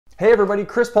Hey everybody,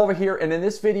 Chris Pulver here, and in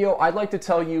this video I'd like to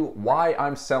tell you why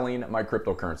I'm selling my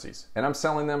cryptocurrencies. And I'm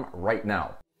selling them right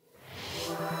now.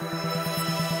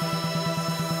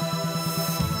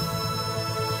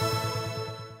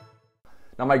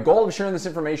 Now my goal of sharing this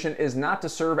information is not to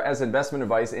serve as investment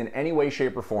advice in any way,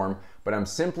 shape, or form, but I'm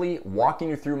simply walking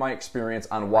you through my experience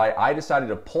on why I decided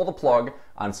to pull the plug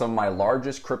on some of my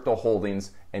largest crypto holdings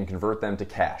and convert them to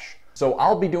cash. So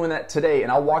I'll be doing that today,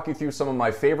 and I'll walk you through some of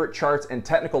my favorite charts and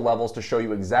technical levels to show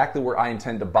you exactly where I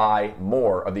intend to buy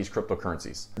more of these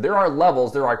cryptocurrencies. There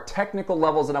are technical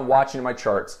levels that I'm watching in my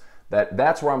charts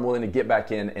that's where I'm willing to get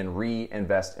back in and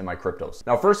reinvest in my cryptos.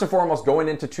 Now, first and foremost, going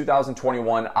into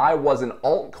 2021, I was an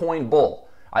altcoin bull.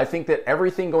 I think that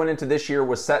everything going into this year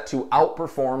was set to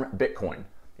outperform Bitcoin.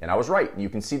 And I was right. You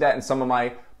can see that in some of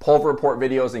my Pulver Report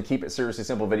videos and Keep It Seriously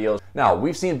Simple videos. Now,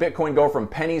 we've seen Bitcoin go from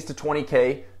pennies to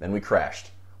 20K, then we crashed.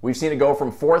 We've seen it go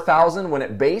from 4,000 when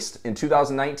it based in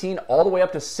 2019 all the way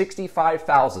up to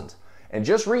 65,000. And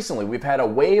just recently, we've had a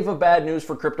wave of bad news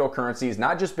for cryptocurrencies,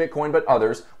 not just Bitcoin, but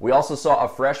others. We also saw a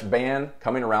fresh ban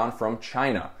coming around from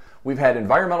China. We've had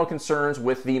environmental concerns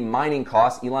with the mining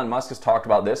costs. Elon Musk has talked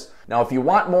about this. Now, if you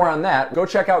want more on that, go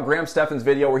check out Graham Stephan's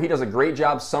video where he does a great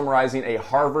job summarizing a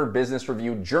Harvard Business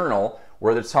Review journal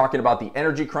where they're talking about the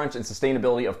energy crunch and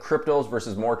sustainability of cryptos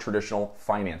versus more traditional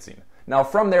financing. Now,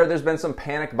 from there's been some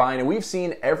panic buying, and we've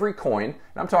seen every coin, and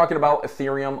I'm talking about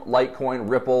Ethereum, Litecoin,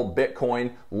 Ripple,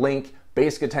 Bitcoin, Link,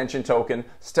 Basic Attention Token,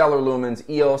 Stellar Lumens,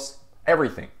 EOS,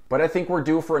 everything. But I think we're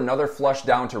due for another flush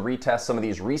down to retest some of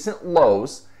these recent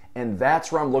lows, and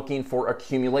that's where I'm looking for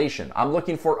accumulation. I'm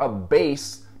looking for a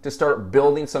base to start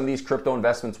building some of these crypto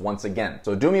investments once again.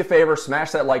 So do me a favor, smash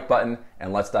that like button,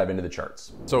 and let's dive into the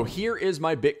charts. So here is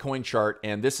my Bitcoin chart,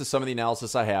 and this is some of the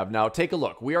analysis I have. Now take a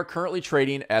look. We are currently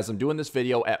trading, as I'm doing this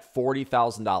video, at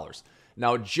 $40,000.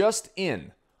 Now just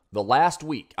in the last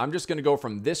week, I'm just gonna go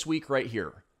from this week right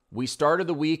here. We started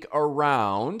the week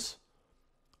around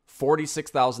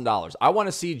 $46,000. I want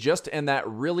to see just in that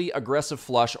really aggressive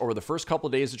flush over the first couple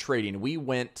of days of trading, we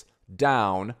went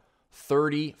down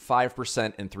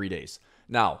 35% in 3 days.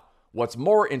 Now, what's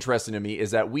more interesting to me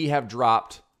is that we have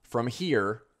dropped from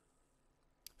here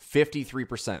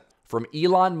 53%. From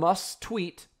Elon Musk's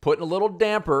tweet, putting a little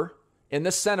damper in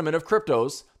the sentiment of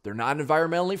cryptos. They're not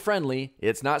environmentally friendly.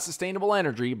 It's not sustainable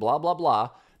energy, blah, blah,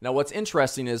 blah. Now, what's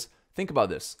interesting is, think about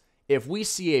this. If we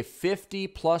see a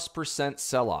 50+%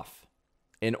 sell-off,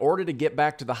 in order to get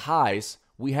back to the highs,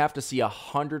 we have to see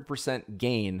 100%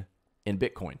 gain in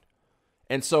Bitcoin.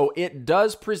 And so it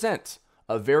does present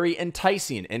a very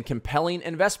enticing and compelling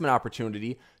investment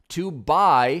opportunity to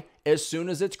buy as soon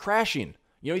as it's crashing.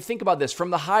 You know, you think about this, from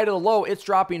the high to the low, it's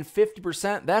dropping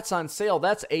 50%. That's on sale.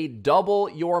 That's a double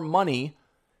your money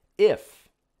if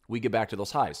we get back to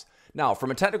those highs. Now,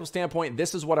 from a technical standpoint,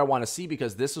 this is what I want to see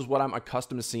because this is what I'm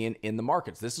accustomed to seeing in the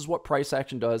markets. This is what price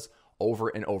action does over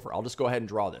and over. I'll just go ahead and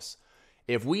draw this.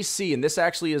 If we see, and this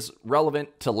actually is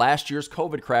relevant to last year's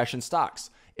COVID crash in stocks,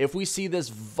 if we see this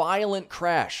violent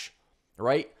crash,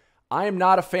 right, I am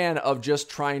not a fan of just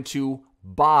trying to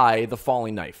buy the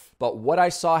falling knife. But what I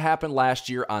saw happen last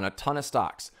year on a ton of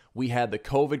stocks, we had the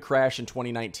COVID crash in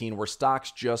 2019 where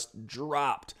stocks just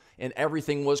dropped and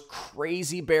everything was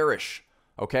crazy bearish.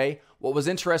 Okay, what was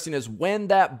interesting is when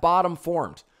that bottom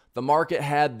formed, the market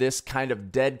had this kind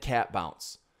of dead cat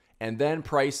bounce. And then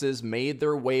prices made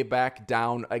their way back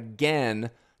down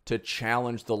again to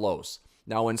challenge the lows.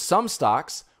 Now, in some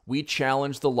stocks, we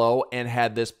challenged the low and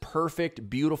had this perfect,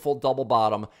 beautiful double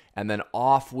bottom. And then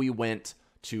off we went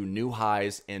to new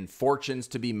highs and fortunes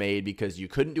to be made because you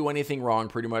couldn't do anything wrong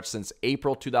pretty much since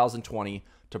April 2020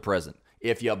 to present.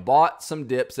 If you bought some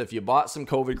dips, if you bought some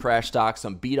COVID crash stocks,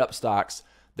 some beat up stocks,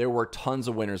 there were tons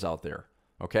of winners out there,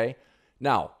 okay?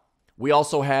 Now, we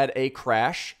also had a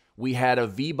crash, we had a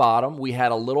V bottom, we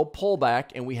had a little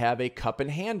pullback, and we have a cup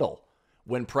and handle.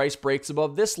 When price breaks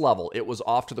above this level, it was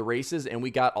off to the races, and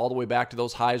we got all the way back to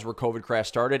those highs where COVID crash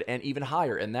started and even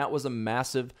higher, and that was a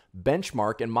massive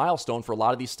benchmark and milestone for a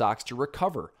lot of these stocks to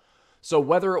recover. So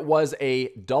whether it was a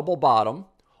double bottom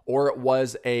or it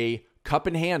was a cup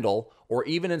and handle, or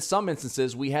even in some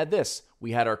instances, we had this.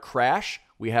 We had our crash,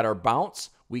 we had our bounce,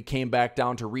 we came back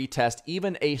down to retest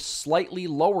even a slightly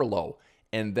lower low,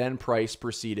 and then price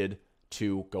proceeded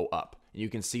to go up. You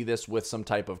can see this with some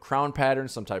type of crown pattern,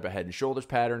 some type of head and shoulders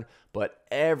pattern, but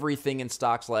everything in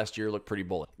stocks last year looked pretty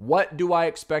bullish. What do I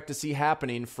expect to see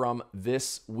happening from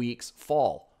this week's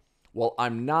fall? Well,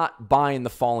 I'm not buying the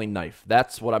falling knife.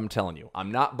 That's what I'm telling you.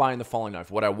 I'm not buying the falling knife.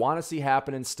 What I want to see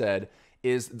happen instead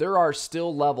is there are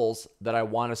still levels that I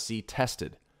want to see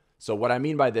tested. So what I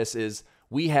mean by this is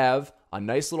we have a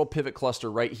nice little pivot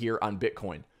cluster right here on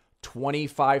Bitcoin.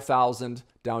 25,000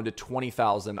 down to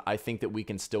 20,000, I think that we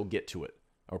can still get to it.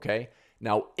 Okay.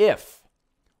 Now, if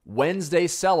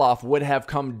Wednesday's sell-off would have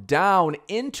come down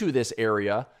into this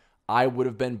area, I would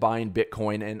have been buying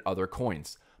Bitcoin and other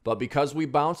coins. But because we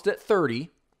bounced at 30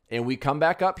 and we come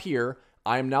back up here,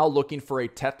 I am now looking for a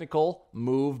technical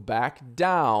move back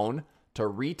down to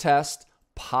retest,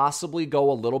 possibly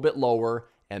go a little bit lower,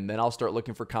 and then I'll start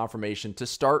looking for confirmation to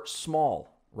start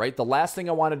small, right? The last thing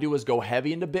I want to do is go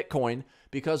heavy into Bitcoin,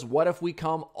 because what if we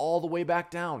come all the way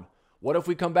back down? What if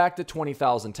we come back to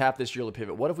 20,000, tap this yearly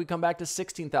pivot? What if we come back to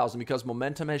 16,000 because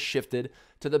momentum has shifted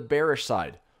to the bearish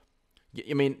side?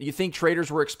 I mean, you think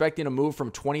traders were expecting a move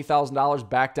from $20,000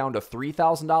 back down to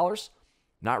 $3,000?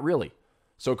 Not really.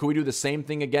 So could we do the same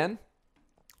thing again?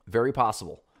 Very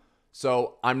possible.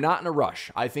 So I'm not in a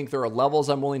rush. I think there are levels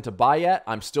I'm willing to buy at.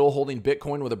 I'm still holding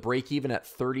Bitcoin with a break even at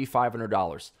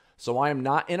 $3,500. So I am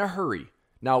not in a hurry.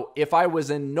 Now, if I was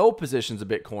in no positions of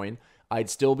Bitcoin, I'd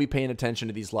still be paying attention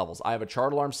to these levels. I have a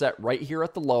chart alarm set right here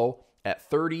at the low at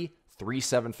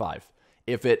 30,375.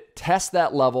 If it tests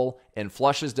that level and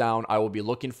flushes down, I will be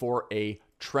looking for a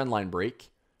trendline break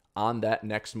on that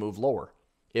next move lower.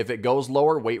 If it goes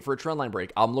lower, wait for a trendline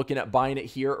break. I'm looking at buying it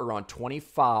here around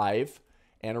 25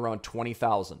 and around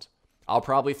 20,000. I'll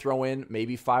probably throw in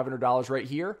maybe $500 right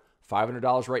here,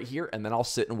 $500 right here, and then I'll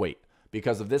sit and wait.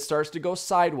 Because if this starts to go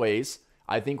sideways,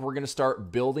 I think we're going to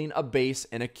start building a base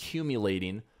and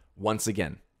accumulating once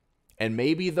again. And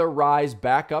maybe the rise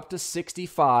back up to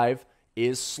 65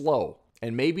 is slow.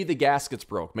 And maybe the gasket's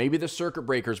broke. Maybe the circuit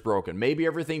breaker's broken. Maybe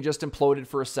everything just imploded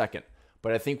for a second.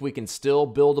 But I think we can still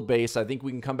build a base. I think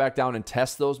we can come back down and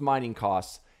test those mining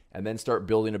costs and then start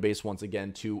building a base once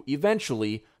again to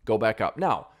eventually go back up.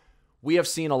 Now, we have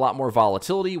seen a lot more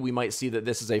volatility. We might see that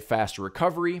this is a faster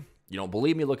recovery. You don't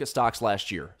believe me? Look at stocks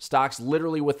last year. Stocks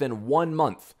literally within 1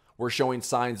 month were showing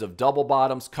signs of double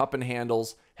bottoms, cup and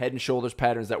handles, head and shoulders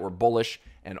patterns that were bullish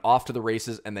and off to the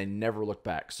races, and they never looked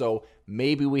back. So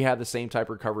maybe we have the same type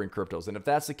of recovery in cryptos. And if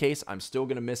that's the case, I'm still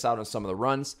going to miss out on some of the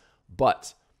runs,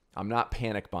 but I'm not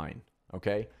panic buying,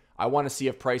 okay? I want to see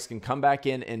if price can come back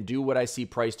in and do what I see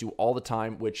price do all the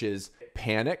time, which is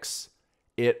panics.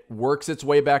 It works its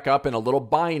way back up in a little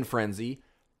buying frenzy.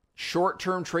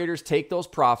 Short-term traders take those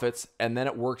profits, and then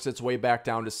it works its way back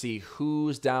down to see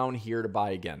who's down here to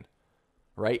buy again,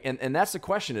 right? And that's the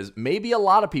question is, maybe a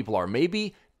lot of people are.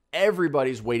 Maybe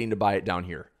everybody's waiting to buy it down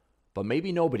here, but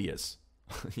maybe nobody is,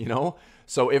 you know?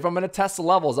 So if I'm going to test the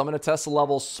levels, I'm going to test the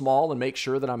levels small and make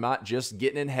sure that I'm not just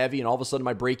getting in heavy and all of a sudden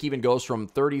my break even goes from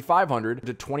 3,500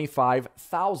 to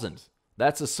 25,000.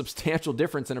 That's a substantial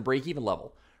difference in a break even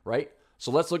level, right?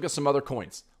 So let's look at some other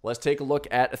coins. Let's take a look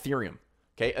at Ethereum.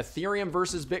 Okay, Ethereum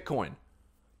versus Bitcoin.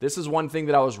 This is one thing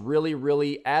that I was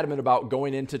really adamant about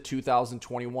going into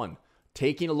 2021.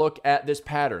 Taking a look at this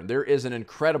pattern, there is an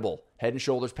incredible head and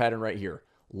shoulders pattern right here.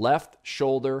 Left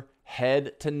shoulder,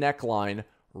 head to neckline,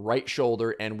 right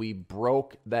shoulder, and we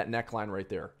broke that neckline right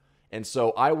there. And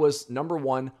so I was, number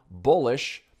one,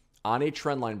 bullish on a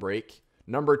trendline break.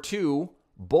 Number two,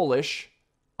 bullish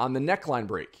on the neckline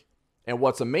break. And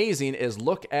what's amazing is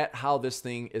look at how this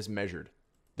thing is measured.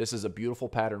 This is a beautiful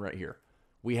pattern right here.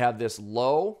 We have this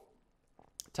low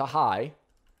to high.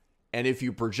 And if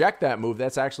you project that move,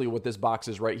 that's actually what this box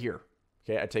is right here.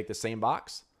 Okay, I take the same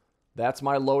box. That's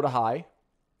my low to high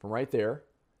from right there.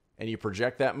 And you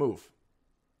project that move.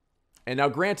 And now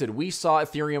granted, we saw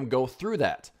Ethereum go through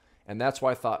that. And that's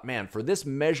why I thought, man, for this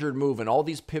measured move and all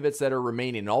these pivots that are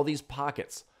remaining and all these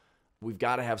pockets, we've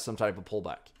got to have some type of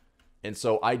pullback. And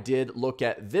so I did look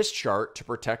at this chart to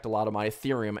protect a lot of my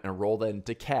Ethereum and roll that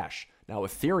into cash. Now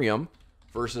Ethereum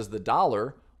versus the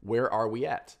dollar, where are we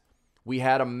at? We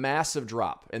had a massive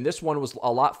drop. And this one was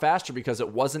a lot faster because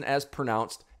it wasn't as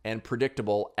pronounced and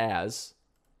predictable as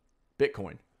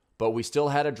Bitcoin. But we still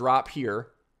had a drop here,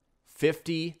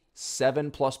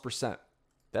 57+%.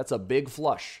 That's a big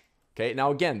flush. Okay, now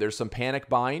again, there's some panic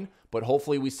buying, but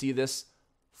hopefully we see this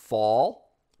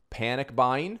fall, panic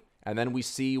buying, and then we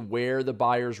see where the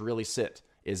buyers really sit.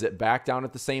 Is it back down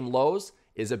at the same lows?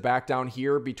 Is it back down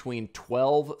here between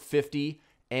 1250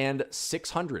 and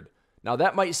 600? Now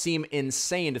that might seem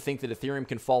insane to think that Ethereum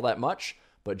can fall that much,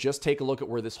 but just take a look at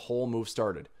where this whole move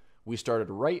started. We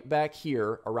started right back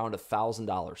here around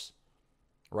 $1,000,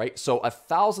 right? So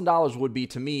 $1,000 would be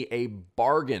to me a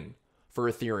bargain for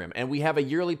Ethereum. And we have a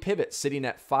yearly pivot sitting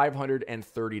at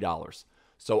 $530.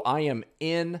 So I am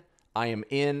in,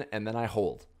 and then I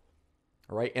hold.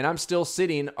 All right, and I'm still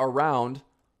sitting around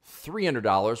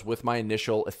 $300 with my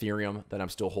initial Ethereum that I'm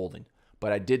still holding.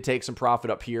 But I did take some profit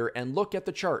up here and look at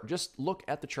the chart. Just look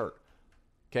at the chart.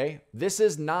 Okay, this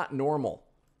is not normal.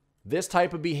 This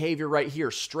type of behavior right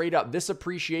here, straight up, this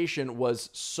appreciation was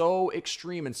so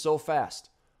extreme and so fast.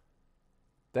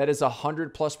 That is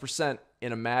 100+%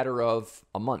 in a matter of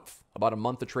a month, about a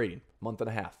month of trading, month and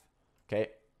a half. Okay.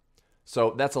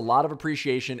 So that's a lot of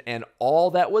appreciation, and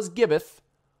all that was giveth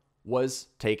was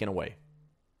taken away.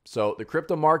 So the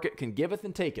crypto market can giveth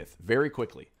and taketh very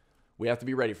quickly. We have to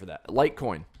be ready for that.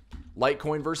 Litecoin.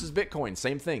 Litecoin versus Bitcoin.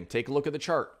 Same thing. Take a look at the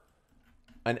chart.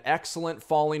 An excellent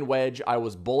falling wedge. I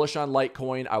was bullish on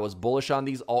Litecoin. I was bullish on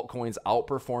these altcoins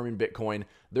outperforming Bitcoin.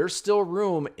 There's still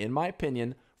room, in my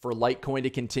opinion, for Litecoin to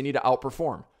continue to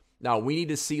outperform. Now, we need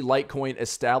to see Litecoin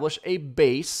establish a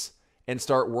base and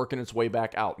start working its way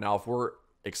back out. Now, if we're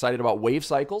excited about wave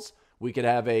cycles, we could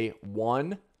have a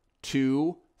 1,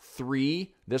 2,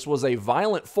 3. This was a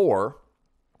violent 4,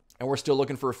 and we're still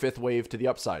looking for a 5th wave to the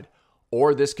upside.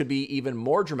 Or this could be even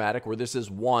more dramatic, where this is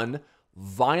 1,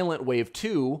 violent wave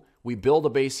 2, we build a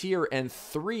base here, and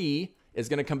 3 is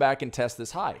going to come back and test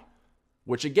this high,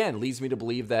 which again leads me to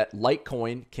believe that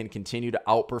Litecoin can continue to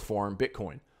outperform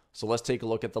Bitcoin. So let's take a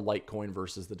look at the Litecoin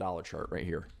versus the dollar chart right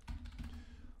here.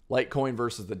 Litecoin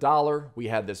versus the dollar, we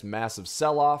had this massive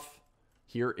sell-off.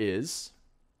 Here is,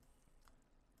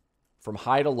 from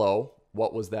high to low,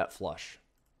 what was that flush?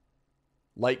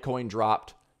 Litecoin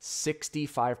dropped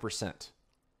 65%.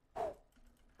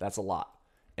 That's a lot.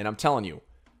 And I'm telling you,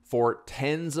 for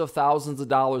tens of thousands of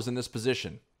dollars in this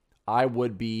position, I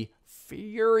would be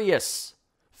furious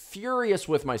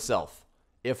with myself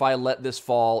if I let this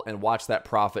fall and watch that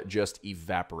profit just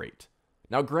evaporate.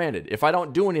 Now, granted, if I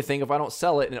don't do anything, if I don't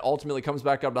sell it and it ultimately comes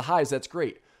back up to highs, that's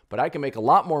great. But I can make a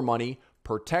lot more money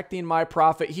protecting my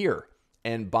profit here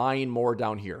and buying more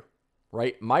down here,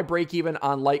 right? My break even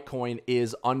on Litecoin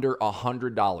is under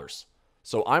 $100.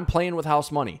 So I'm playing with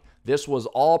house money. This was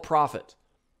all profit,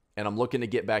 and I'm looking to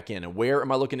get back in. And where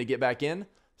am I looking to get back in?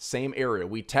 Same area.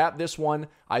 We tap this one.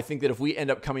 I think that if we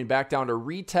end up coming back down to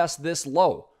retest this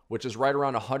low, which is right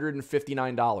around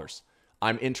 $159,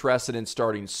 I'm interested in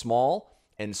starting small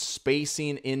and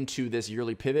spacing into this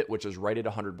yearly pivot, which is right at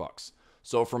 $100.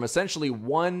 So from essentially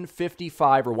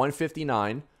 155 or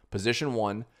 159, position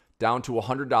 1, down to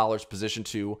 $100, position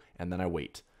 2, and then I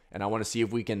wait. And I want to see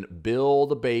if we can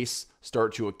build a base,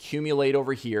 start to accumulate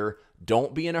over here.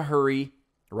 Don't be in a hurry,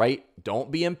 right?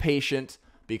 Don't be impatient,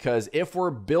 because if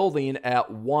we're building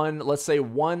at let's just say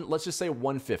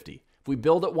 150. If we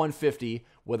build at 150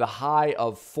 with a high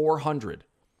of 400,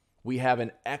 we have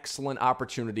an excellent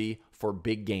opportunity for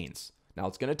big gains. Now,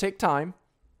 it's going to take time,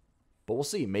 but we'll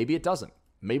see. Maybe it doesn't.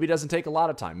 Maybe it doesn't take a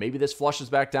lot of time. Maybe this flushes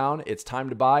back down. It's time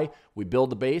to buy. We build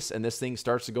the base, and this thing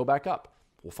starts to go back up.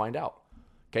 We'll find out.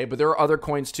 Okay, but there are other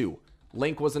coins too.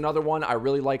 Link was another one. I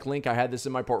really like Link. I had this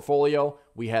in my portfolio.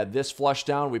 We had this flush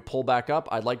down. We pull back up.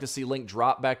 I'd like to see Link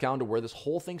drop back down to where this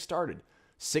whole thing started.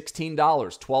 $16,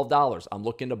 $12. I'm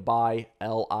looking to buy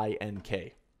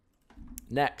LINK.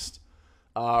 Next,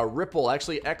 Ripple,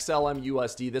 actually XLM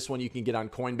USD. This one you can get on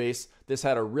Coinbase. This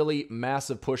had a really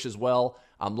massive push as well.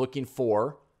 I'm looking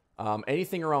for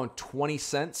anything around 20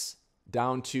 cents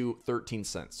down to 13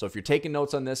 cents. So if you're taking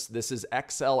notes on this, this is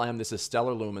XLM. This is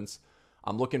Stellar Lumens.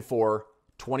 I'm looking for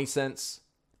 20 cents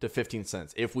to 15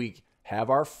 cents. If we have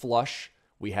our flush,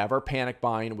 we have our panic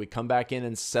buying, we come back in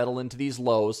and settle into these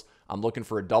lows, I'm looking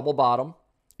for a double bottom.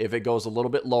 If it goes a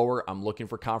little bit lower, I'm looking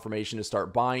for confirmation to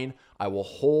start buying. I will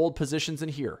hold positions in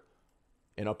here,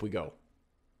 and up we go.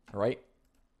 All right.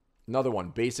 Another one,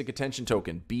 basic attention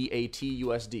token,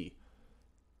 BATUSD.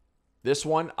 This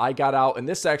one I got out, and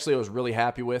this actually I was really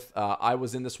happy with. I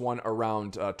was in this one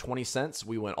around 20 cents.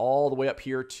 We went all the way up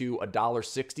here to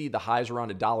 $1.60. The highs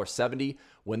around $1.70.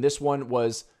 When this one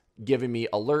was giving me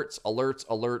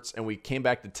alerts, and we came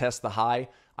back to test the high,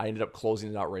 I ended up closing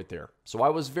it out right there. So I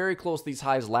was very close to these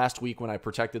highs last week when I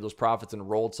protected those profits and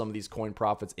rolled some of these coin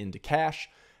profits into cash.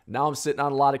 Now I'm sitting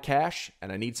on a lot of cash,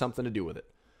 and I need something to do with it,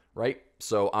 right?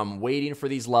 So I'm waiting for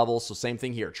these levels. So same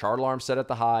thing here. Chart alarm set at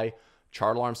the high.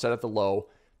 Chart alarm set at the low.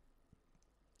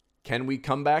 Can we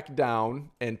come back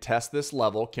down and test this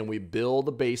level? Can we build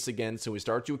a base again so we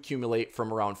start to accumulate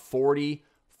from around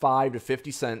 45 to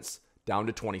 50 cents down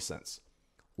to 20 cents?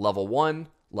 Level 1,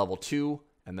 level 2,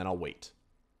 and then I'll wait.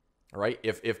 All right.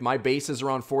 If my base is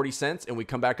around 40 cents and we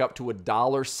come back up to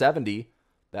 $1.70,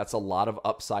 that's a lot of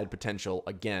upside potential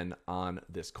again on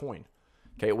this coin.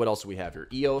 Okay. What else do we have here?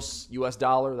 EOS, US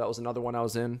dollar. That was another one I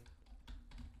was in.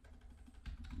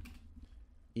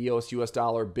 EOS US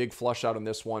dollar, big flush out on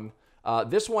this one.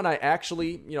 This one I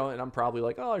actually, and I'm probably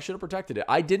like, oh, I should have protected it.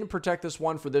 I didn't protect this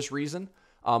one for this reason.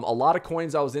 A lot of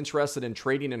coins I was interested in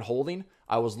trading and holding,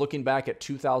 I was looking back at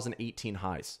 2018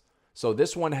 highs. So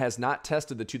this one has not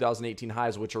tested the 2018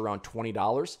 highs, which are around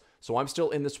 $20. So I'm still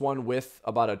in this one with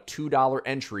about a $2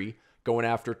 entry going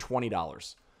after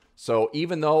 $20. So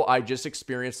even though I just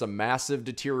experienced a massive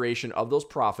deterioration of those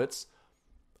profits,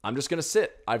 I'm just going to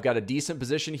sit. I've got a decent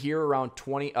position here around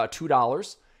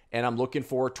 $2, and I'm looking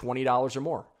for $20 or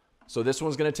more. So this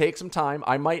one's going to take some time.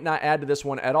 I might not add to this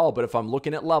one at all, but if I'm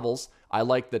looking at levels, I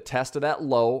like the test of that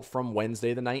low from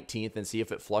Wednesday the 19th and see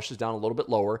if it flushes down a little bit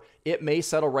lower. It may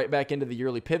settle right back into the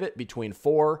yearly pivot between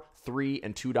 $4, $3,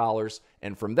 and $2.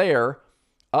 And from there,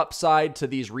 upside to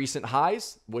these recent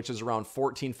highs, which is around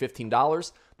 $14,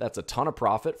 $15. That's a ton of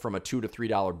profit from a $2 to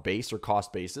 $3 base or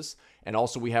cost basis. And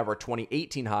also we have our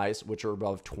 2018 highs, which are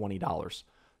above $20.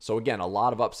 So again, a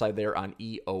lot of upside there on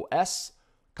EOS.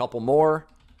 Couple more.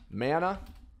 Mana.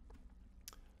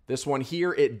 This one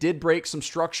here, it did break some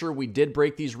structure. We did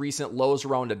break these recent lows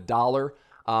around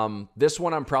 $1. This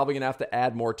one, I'm probably going to have to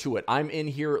add more to it. I'm in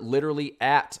here literally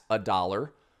at $1.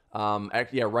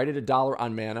 Yeah, right at $1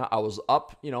 on Mana. I was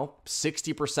up,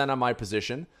 60% on my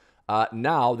position.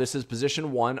 Now, this is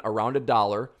position 1 around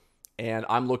 $1, and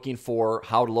I'm looking for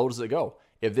how low does it go.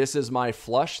 If this is my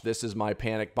flush, this is my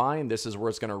panic buying, this is where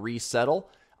it's going to resettle.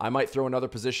 I might throw another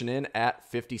position in at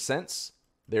 50 cents.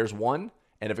 There's one.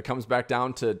 And if it comes back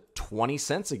down to 20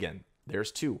 cents again,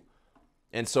 there's 2.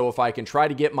 And so if I can try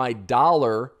to get my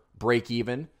dollar break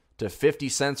even to 50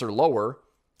 cents or lower,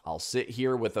 I'll sit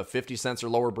here with a 50 cents or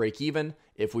lower break even.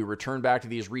 If we return back to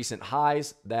these recent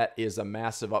highs, that is a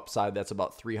massive upside. That's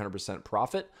about 300%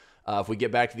 profit. If we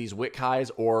get back to these wick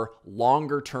highs or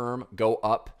longer term go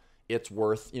up, it's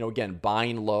worth, again,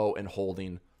 buying low and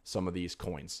holding some of these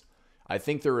coins. I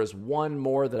think there is one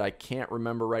more that I can't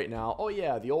remember right now. Oh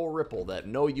yeah, the old Ripple that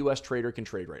no US trader can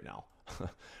trade right now.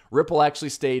 Ripple actually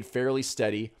stayed fairly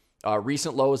steady.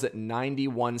 Recent low is at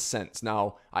 91 cents.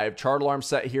 Now, I have chart alarm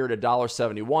set here at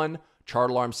 $1.71,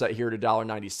 chart alarm set here at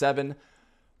 $1.97.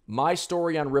 My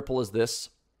story on Ripple is this.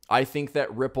 I think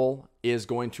that Ripple is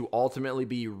going to ultimately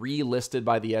be relisted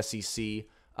by the SEC.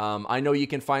 I know you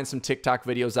can find some TikTok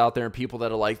videos out there and people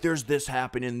that are like, there's this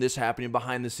happening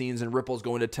behind the scenes and Ripple's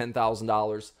going to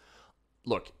 $10,000.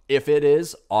 Look, if it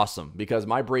is, awesome, because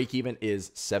my break even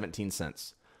is 17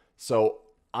 cents. So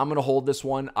I'm going to hold this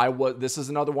one. This is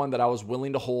another one that I was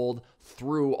willing to hold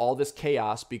through all this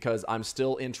chaos because I'm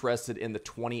still interested in the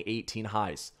 2018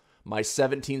 highs. My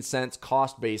 17 cents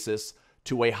cost basis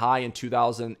to a high in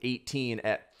 2018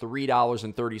 at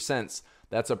 $3.30.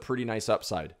 That's a pretty nice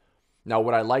upside. Now,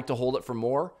 would I like to hold it for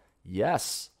more?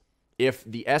 Yes. If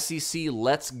the SEC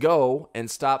lets go and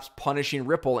stops punishing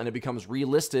Ripple and it becomes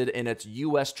relisted and it's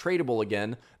US tradable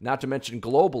again, not to mention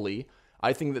globally,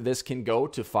 I think that this can go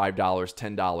to $5,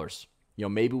 $10.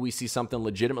 Maybe we see something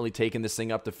legitimately taking this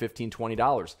thing up to $15,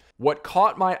 $20. What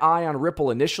caught my eye on Ripple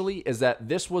initially is that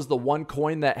this was the one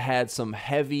coin that had some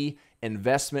heavy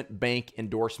investment bank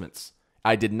endorsements.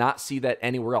 I did not see that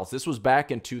anywhere else. This was back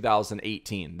in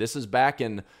 2018. This is back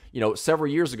in,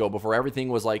 several years ago before everything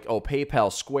was like,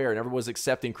 PayPal, Square, and everyone was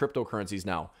accepting cryptocurrencies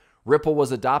now. Ripple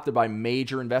was adopted by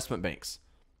major investment banks.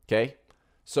 Okay?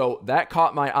 So that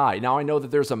caught my eye. Now I know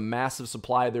that there's a massive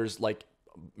supply. There's like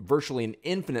virtually an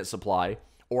infinite supply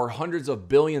or hundreds of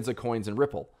billions of coins in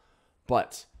Ripple.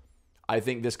 But I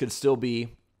think this could still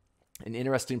be an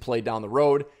interesting play down the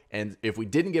road. And if we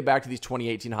didn't get back to these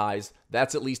 2018 highs,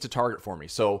 that's at least a target for me.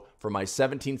 So for my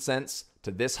 17 cents to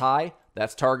this high,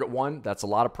 that's target 1. That's a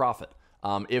lot of profit.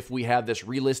 If we have this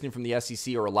relisting from the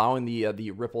SEC or allowing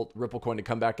the Ripple coin to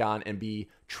come back on and be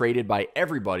traded by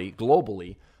everybody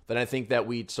globally, then I think that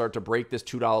we start to break this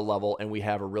 $2 level and we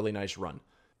have a really nice run.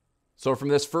 So from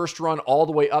this first run all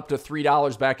the way up to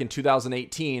 $3 back in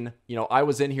 2018, I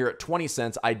was in here at 20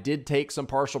 cents. I did take some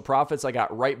partial profits. I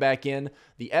got right back in.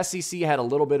 The SEC had a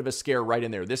little bit of a scare right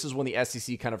in there. This is when the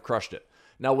SEC kind of crushed it.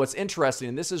 Now, what's interesting,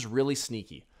 and this is really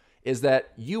sneaky, is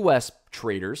that US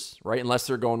traders, right, unless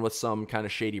they're going with some kind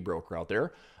of shady broker out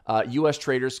there, US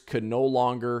traders could no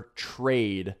longer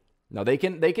trade. Now, they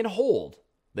can hold.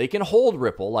 They can hold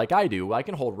Ripple like I do. I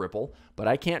can hold Ripple, but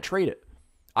I can't trade it.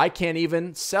 I can't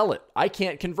even sell it. I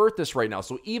can't convert this right now.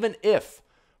 So even if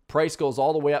price goes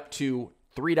all the way up to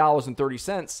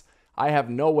 $3.30, I have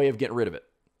no way of getting rid of it.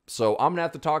 So I'm going to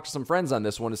have to talk to some friends on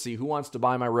this one to see who wants to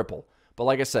buy my Ripple. But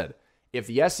like I said, if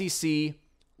the SEC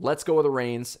lets go of the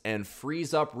reins and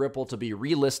frees up Ripple to be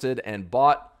relisted and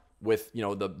bought with,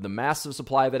 the massive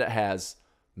supply that it has,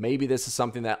 maybe this is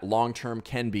something that long-term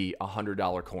can be a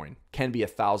 $100 coin, can be a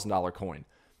 $1,000 coin.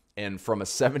 And from a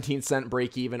 17 cent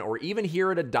break even, or even here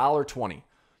at $1.20,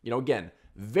 again,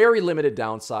 very limited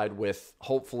downside with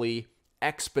hopefully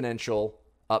exponential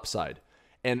upside.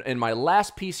 And my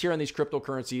last piece here on these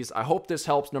cryptocurrencies, I hope this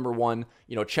helps. Number one,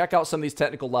 check out some of these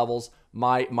technical levels.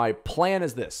 My plan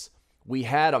is this. We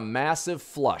had a massive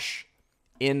flush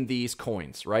in these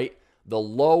coins, right? The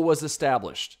low was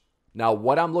established. Now,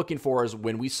 what I'm looking for is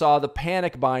when we saw the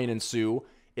panic buying ensue,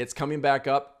 it's coming back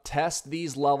up, test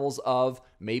these levels of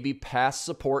maybe past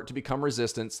support to become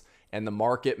resistance, and the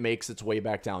market makes its way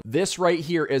back down. This right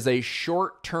here is a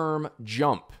short-term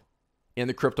jump in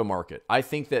the crypto market. I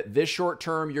think that this short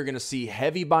term, you're going to see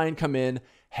heavy buying come in,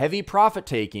 heavy profit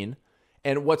taking.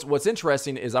 And what's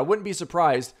interesting is I wouldn't be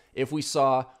surprised if we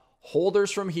saw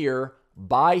holders from here,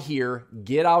 buy here,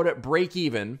 get out at break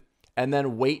even, and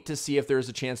then wait to see if there's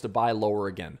a chance to buy lower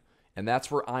again. And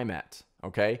that's where I'm at,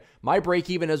 okay? My break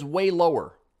even is way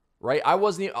lower, right?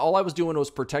 All I was doing was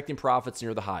protecting profits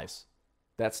near the highs.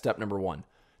 That's step number one.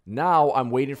 Now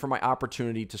I'm waiting for my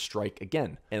opportunity to strike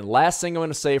again. And last thing I'm going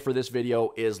to say for this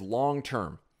video is long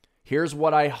term. Here's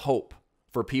what I hope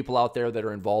for people out there that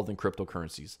are involved in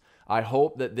cryptocurrencies. I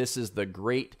hope that this is the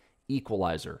great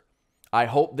equalizer. I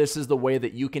hope this is the way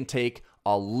that you can take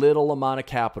a little amount of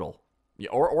capital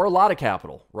or a lot of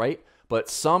capital, right? But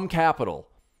some capital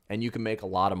and you can make a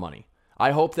lot of money.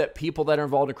 I hope that people that are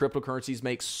involved in cryptocurrencies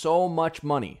make so much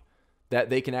money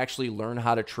that they can actually learn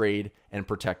how to trade and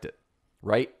protect it.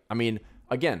 Right? I mean,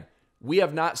 again, we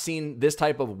have not seen this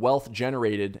type of wealth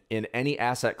generated in any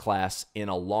asset class in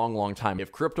a long, long time.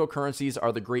 If cryptocurrencies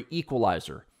are the great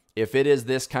equalizer, if it is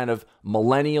this kind of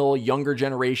millennial, younger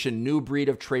generation, new breed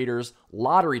of traders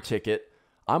lottery ticket,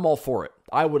 I'm all for it.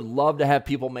 I would love to have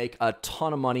people make a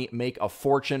ton of money, make a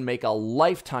fortune, make a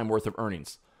lifetime worth of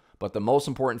earnings. But the most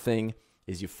important thing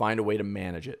is you find a way to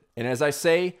manage it. And as I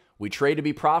say, we trade to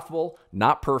be profitable,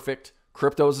 not perfect.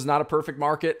 Cryptos is not a perfect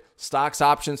market. Stocks,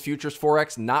 options, futures,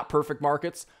 Forex, not perfect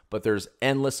markets, but there's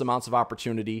endless amounts of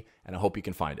opportunity, and I hope you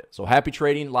can find it. So happy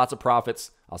trading, lots of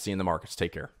profits. I'll see you in the markets.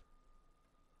 Take care.